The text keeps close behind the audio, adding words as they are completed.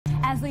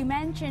As we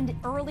mentioned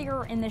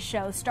earlier in the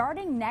show,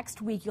 starting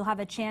next week, you'll have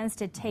a chance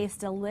to taste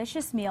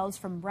delicious meals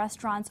from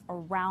restaurants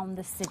around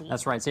the city.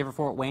 That's right. Savor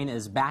Fort Wayne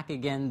is back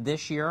again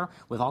this year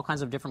with all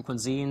kinds of different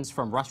cuisines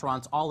from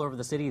restaurants all over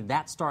the city.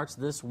 That starts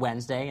this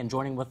Wednesday. And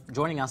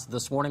joining us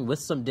this morning with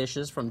some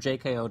dishes from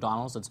J.K.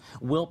 O'Donnell's, it's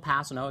Will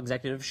Passano,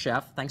 Executive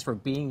Chef. Thanks for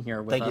being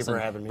here with us. Thank you for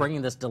having me.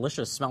 Bringing this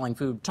delicious smelling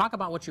food. Talk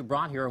about what you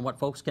brought here and what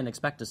folks can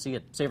expect to see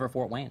at Savor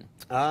Fort Wayne.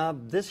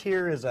 This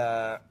here is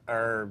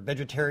our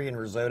vegetarian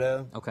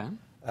risotto. Okay.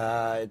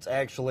 It's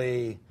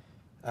actually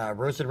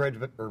roasted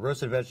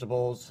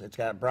vegetables. It's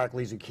got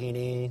broccoli,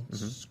 zucchini,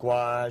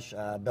 squash,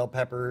 bell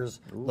peppers,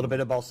 a little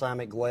bit of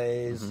balsamic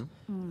glaze.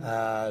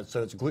 So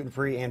it's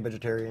gluten-free and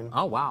vegetarian.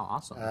 Oh, wow.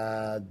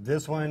 Awesome.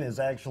 This one is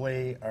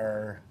actually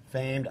our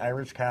famed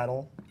Irish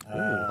cattle.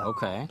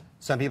 Okay.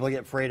 Some people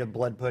get afraid of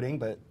blood pudding,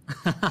 but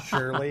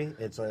surely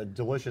it's a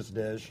delicious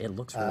dish. It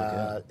looks really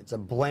good. It's a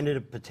blended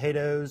of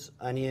potatoes,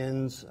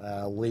 onions,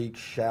 leeks,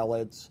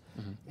 shallots,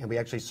 and we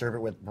actually serve it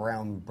with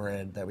brown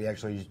bread that we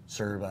actually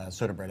serve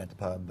soda bread at the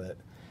pub. But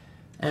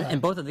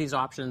and both of these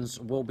options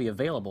will be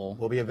available.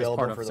 Will be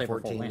available as part for of the Savor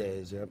 14 Fort Wayne.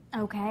 days. Yep.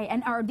 Okay,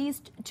 and are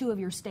these two of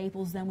your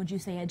staples then, would you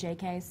say, at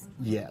JK's?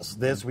 Yes,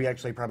 this we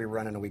actually probably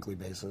run on a weekly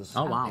basis.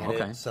 Oh, wow, and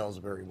okay. it sells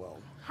very well.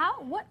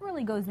 What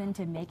really goes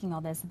into making all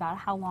this? About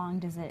how long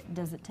does it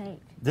take?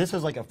 This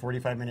is like a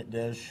 45-minute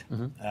dish.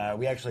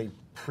 We actually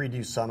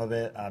pre-do some of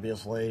it,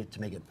 obviously,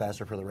 to make it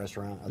faster for the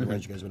restaurant.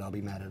 Otherwise, you guys would all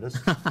be mad at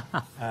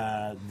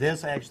us.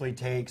 This actually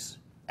takes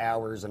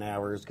hours and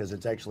hours because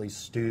it's actually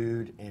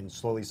stewed and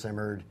slowly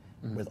simmered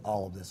with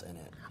all of this in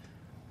it.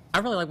 I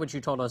really like what you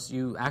told us.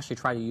 You actually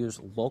try to use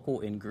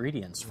local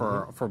ingredients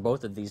for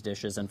both of these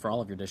dishes and for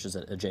all of your dishes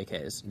at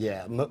JK's.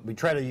 Yeah,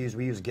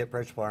 we use Get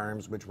Fresh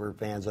Farms, which we're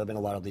fans of, and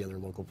a lot of the other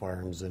local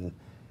farms, and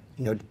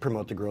to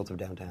promote the growth of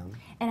downtown.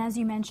 And as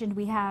you mentioned,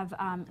 we have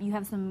you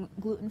have some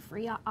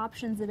gluten-free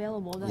options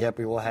available. Yep,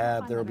 we will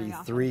have. There will be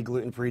 3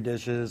 gluten-free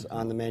dishes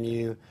on the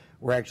menu.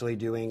 We're actually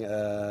doing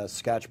a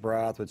Scotch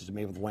broth, which is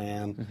made with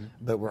lamb,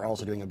 but we're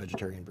also doing a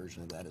vegetarian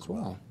version of that as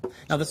well.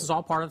 Now, this is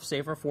all part of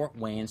Savor Fort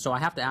Wayne, so I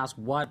have to ask,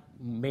 what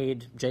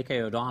made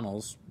J.K.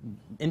 O'Donnell's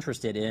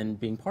interested in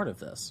being part of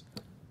this?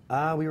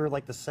 We were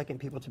like the second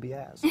people to be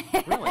asked.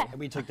 Really? And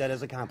we took that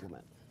as a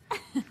compliment.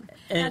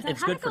 And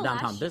it's good for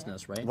downtown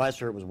business, right?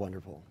 Last year it was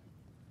wonderful.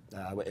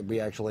 We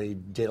actually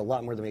did a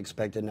lot more than we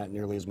expected, not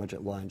nearly as much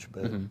at lunch,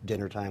 but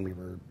dinner time we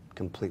were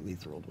completely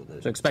thrilled with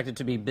it. So expect it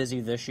to be busy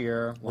this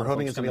year. We're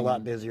hoping it's going to be a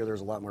lot busier. There's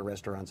a lot more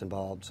restaurants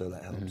involved, so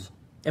that helps.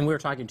 And we were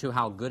talking too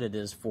how good it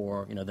is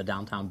for the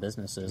downtown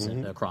businesses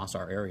across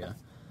our area.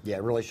 Yeah,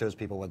 it really shows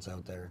people what's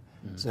out there.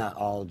 It's not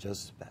all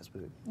just fast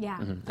food. Yeah,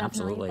 definitely.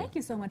 Absolutely. Thank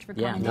you so much for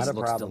coming. Yeah, Not this a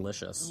looks problem.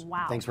 delicious.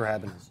 Wow. Thanks for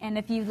having us. And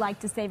if you'd like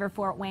to Savor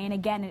Fort Wayne,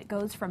 again, it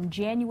goes from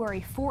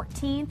January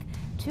 14th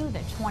to the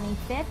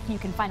 25th. You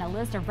can find a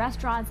list of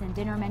restaurants and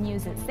dinner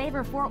menus at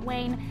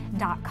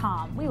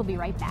savorfortwayne.com. We will be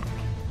right back.